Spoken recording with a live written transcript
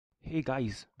Hey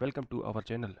guys, welcome to our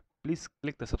channel. Please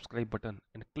click the subscribe button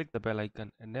and click the bell icon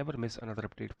and never miss another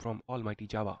update from Almighty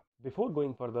Java. Before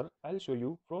going further, I'll show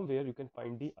you from where you can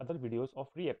find the other videos of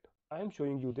React. I am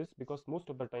showing you this because most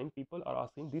of the time people are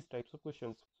asking these types of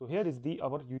questions. So here is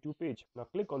our YouTube page. Now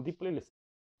click on the playlist.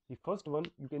 The first one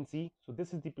you can see, so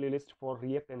this is the playlist for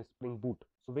React and Spring Boot.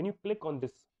 So when you click on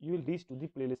this, you will reach to the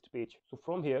playlist page. So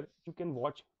from here, you can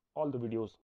watch all the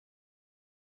videos.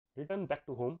 Return back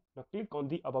to home. Now click on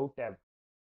the About tab.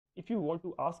 If you want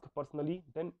to ask personally,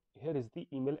 then here is the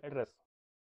email address.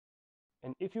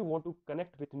 And if you want to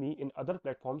connect with me in other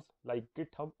platforms like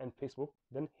GitHub and Facebook,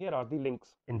 then here are the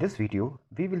links. In this video,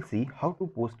 we will see how to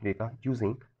post data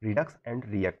using Redux and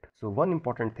React. So one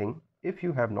important thing, if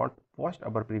you have not watched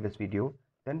our previous video,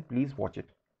 then please watch it.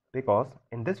 Because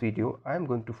in this video, I am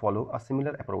going to follow a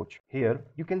similar approach. Here,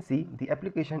 you can see the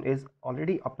application is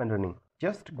already up and running.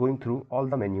 Just going through all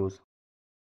the menus.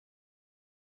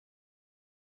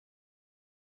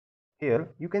 Here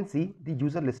you can see the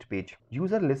user list page.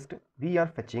 User list we are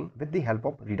fetching with the help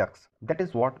of Redux. That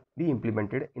is what we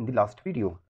implemented in the last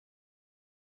video.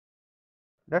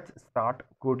 Let's start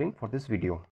coding for this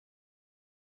video.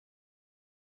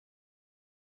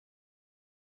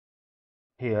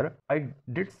 Here I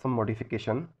did some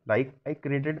modification, like I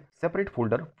created separate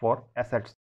folder for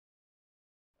assets.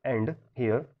 And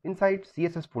here inside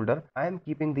CSS folder I am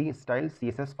keeping the style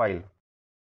CSS file.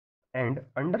 And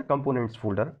under components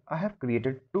folder, I have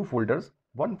created two folders,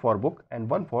 one for book and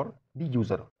one for the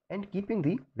user, and keeping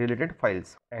the related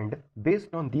files. And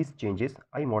based on these changes,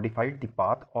 I modified the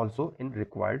path also in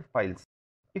required files.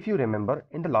 If you remember,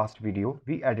 in the last video,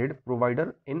 we added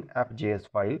provider in app.js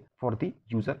file for the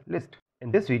user list. In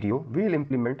this video, we will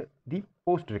implement the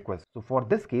post request. So for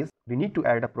this case, we need to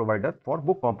add a provider for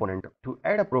book component. To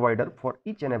add a provider for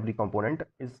each and every component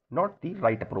is not the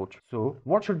right approach. So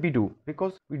what should we do?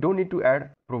 Because we don't need to add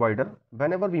provider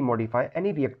whenever we modify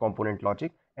any React component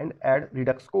logic and add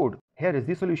Redux code. Here is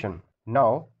the solution.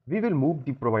 Now we will move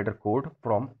the provider code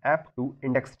from app to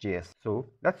index.js. So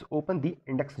let's open the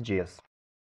index.js.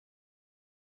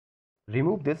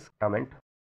 Remove this comment.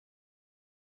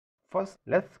 First,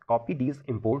 let's copy these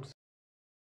imports.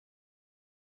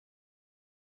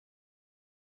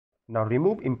 Now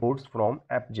remove imports from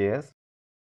app.js.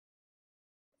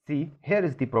 See, here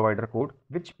is the provider code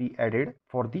which we added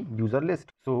for the user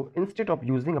list. So instead of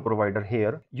using a provider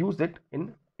here, use it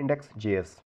in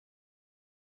index.js.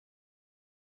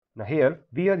 Now here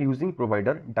we are using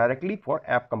provider directly for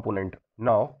app component.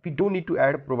 Now we don't need to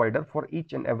add provider for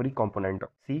each and every component.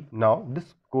 See, now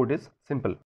this code is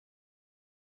simple.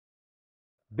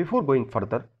 Before going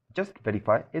further, just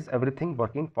verify is everything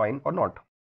working fine or not.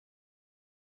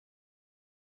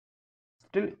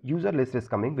 Still user list is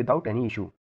coming without any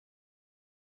issue.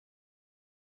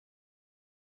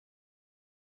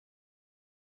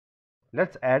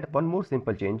 Let's add one more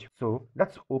simple change. So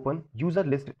let's open user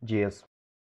list.js.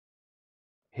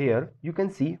 Here you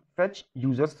can see fetch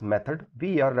users method.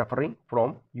 We are referring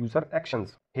from user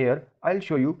actions. Here I'll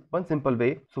show you one simple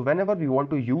way. So whenever we want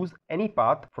to use any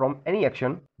path from any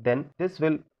action, then this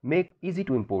will make easy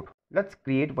to import. Let's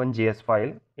create one JS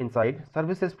file inside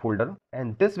services folder,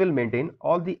 and this will maintain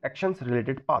all the actions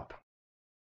related path.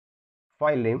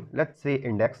 File name, let's say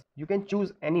index. You can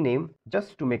choose any name.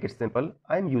 Just to make it simple,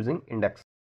 I am using index.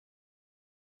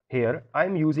 Here I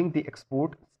am using the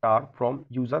export star from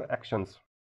user actions.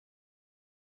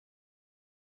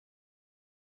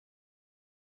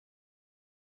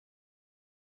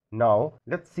 Now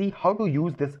let's see how to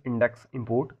use this index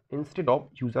import instead of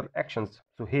user actions.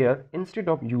 So here instead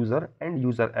of user and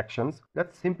user actions,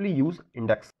 let's simply use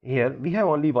index. Here we have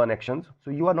only one actions, so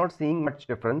you are not seeing much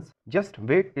difference. Just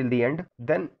wait till the end,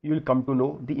 then you will come to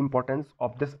know the importance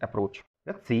of this approach.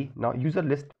 Let's see now user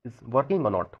list is working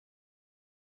or not.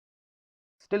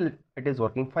 Still it is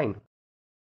working fine.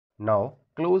 Now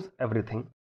close everything.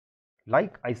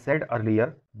 Like I said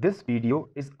earlier, this video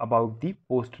is about the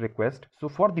post request. So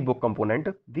for the book component,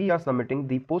 we are submitting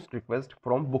the post request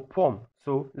from book form.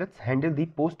 So let's handle the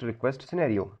post request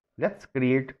scenario. Let's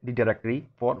create the directory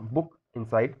for book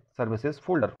inside services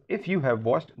folder. If you have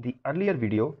watched the earlier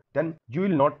video, then you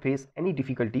will not face any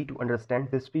difficulty to understand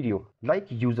this video. Like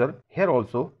user, here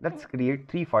also let's create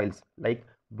three files like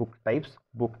book types,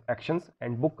 book actions,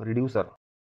 and book reducer.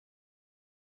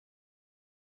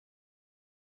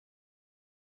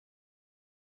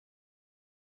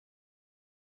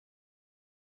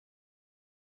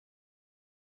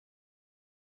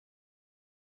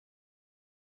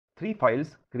 Three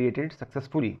files created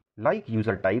successfully. Like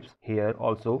user types, here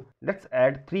also let's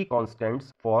add three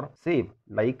constants for save,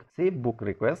 like save book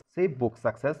request, save book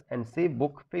success, and save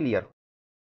book failure.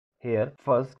 Here,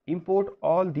 first import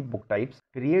all the book types,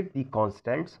 create the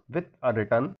constants with a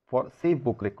return for save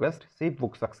book request, save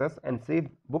book success, and save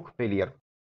book failure.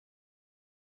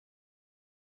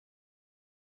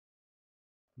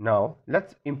 Now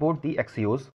let's import the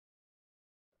axios.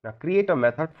 Now create a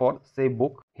method for save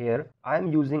book. Here I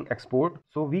am using export,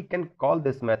 so we can call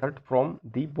this method from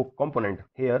the book component.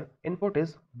 Here input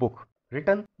is book,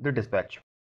 return the dispatch.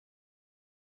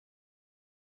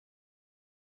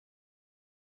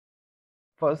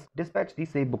 First dispatch the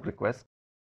save book request.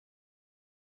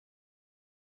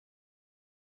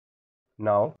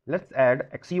 Now let's add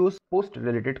axios post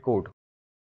related code.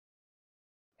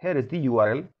 Here is the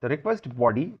URL. The request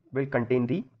body will contain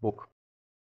the book.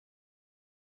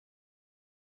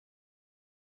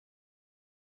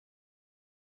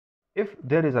 If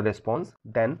there is a response,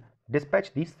 then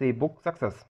dispatch the save book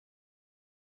success.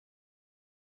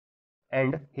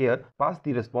 And here pass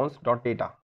the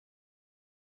response.data.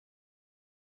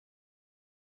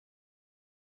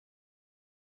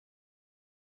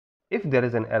 If there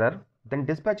is an error, then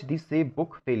dispatch the save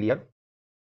book failure.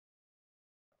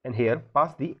 And here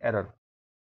pass the error.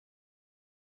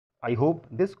 I hope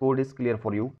this code is clear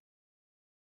for you.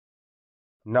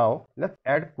 Now let's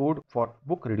add code for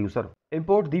book reducer.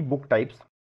 Import the book types.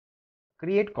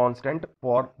 Create constant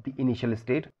for the initial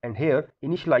state, and here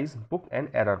initialize book and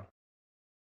error.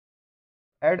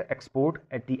 Add export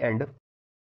at the end.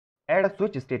 Add a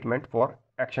switch statement for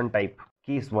action type.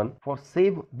 Case 1 for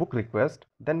save book request,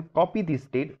 then copy the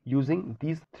state using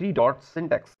these 3 dots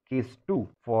syntax. Case 2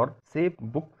 for save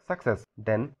book success,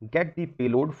 then get the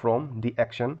payload from the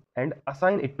action and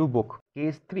assign it to book.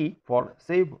 Case 3 for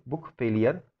save book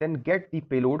failure, then get the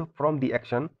payload from the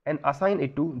action and assign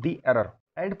it to the error.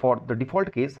 And for the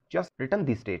default case, just return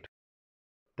the state.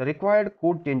 The required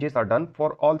code changes are done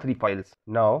for all 3 files.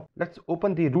 Now let's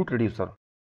open the root reducer.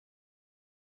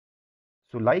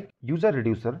 So like user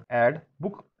reducer, add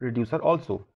book reducer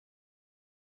also.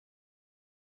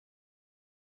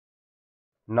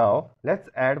 Now let's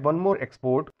add one more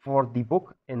export for the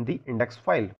book in the index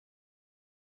file.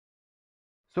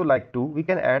 So like 2, we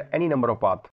can add any number of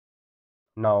paths.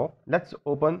 Now let's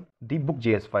open the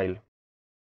book.js file.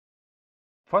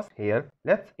 First here,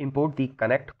 let's import the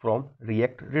connect from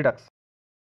React Redux.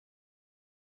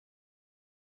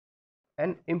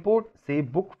 And import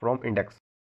save book from index.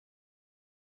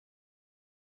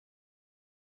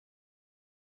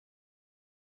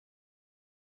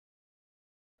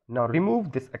 Now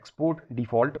remove this export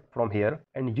default from here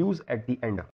and use at the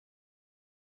end.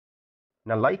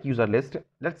 Now like user list,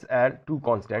 let's add 2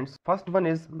 constants. First one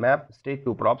is map state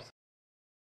to props.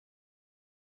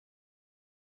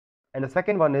 And the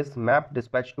second one is map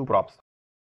dispatch to props.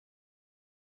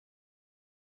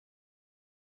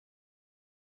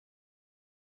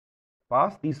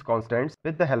 Pass these constants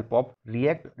with the help of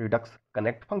React Redux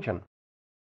connect function.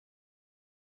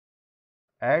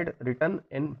 Add return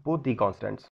in both the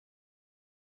constants.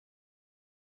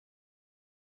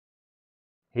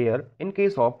 Here, in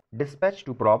case of dispatch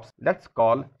to props, let's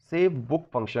call save book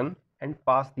function and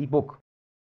pass the book.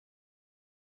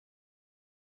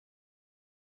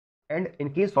 And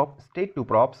in case of state to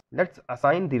props, let's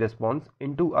assign the response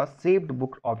into a saved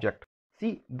book object.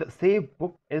 See, the save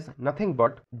book is nothing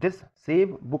but this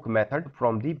save book method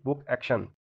from the book action.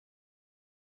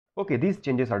 Okay, these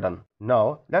changes are done.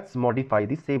 Now let's modify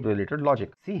the save related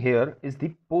logic. See, here is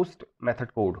the post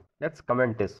method code. Let's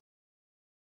comment this.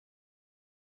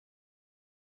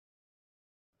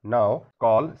 Now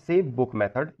call save book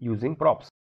method using props.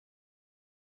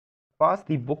 Pass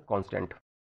the book constant.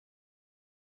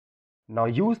 Now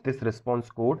use this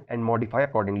response code and modify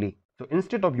accordingly. So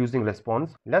instead of using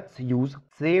response, let's use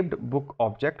saved book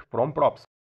object from props.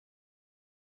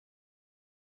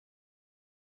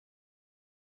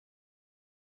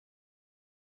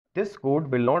 This code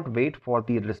will not wait for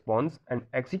the response and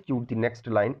execute the next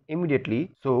line immediately.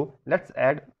 So let's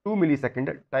add 2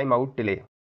 millisecond timeout delay.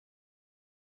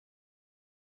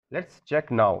 Let's check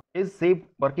now. Is save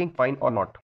working fine or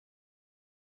not?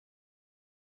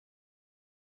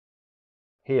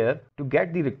 Here, to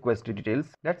get the request details,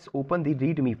 let's open the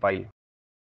readme file.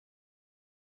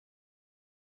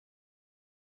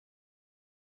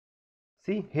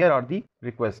 See, here are the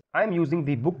requests. I am using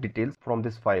the book details from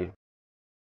this file.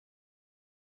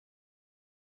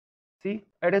 See,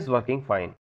 it is working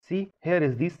fine. See, here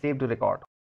is the saved record.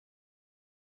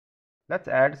 Let's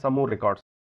add some more records.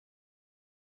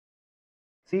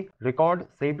 See, record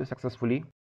saved successfully.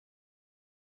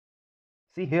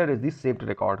 See, here is the saved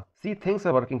record. See, things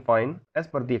are working fine as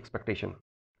per the expectation.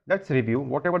 Let's review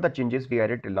whatever the changes we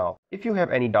added till now. If you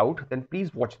have any doubt, then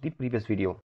please watch the previous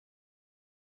video.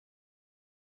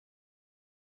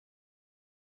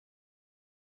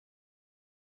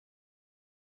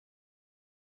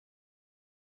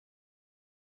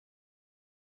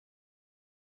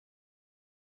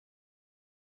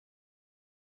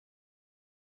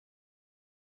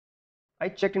 I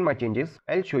checked in my changes.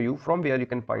 I'll show you from where you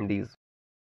can find these.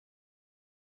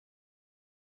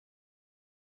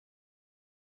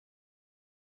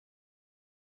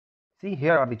 See,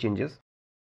 here are the changes.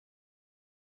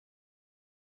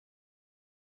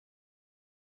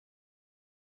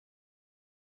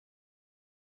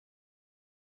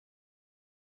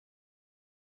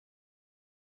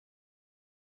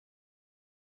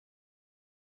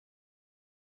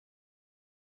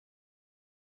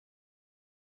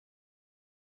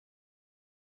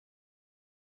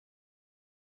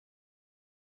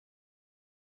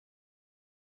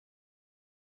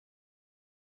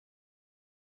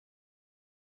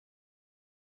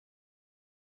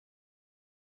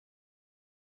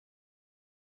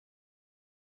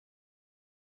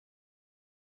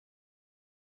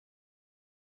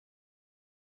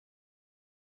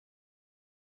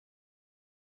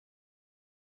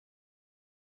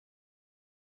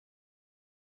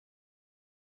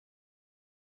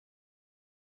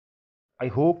 I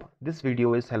hope this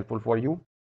video is helpful for you.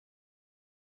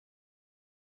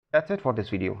 That's it for this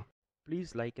video.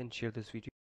 Please like and share this video.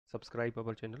 Subscribe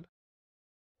our channel.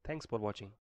 Thanks for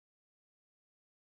watching.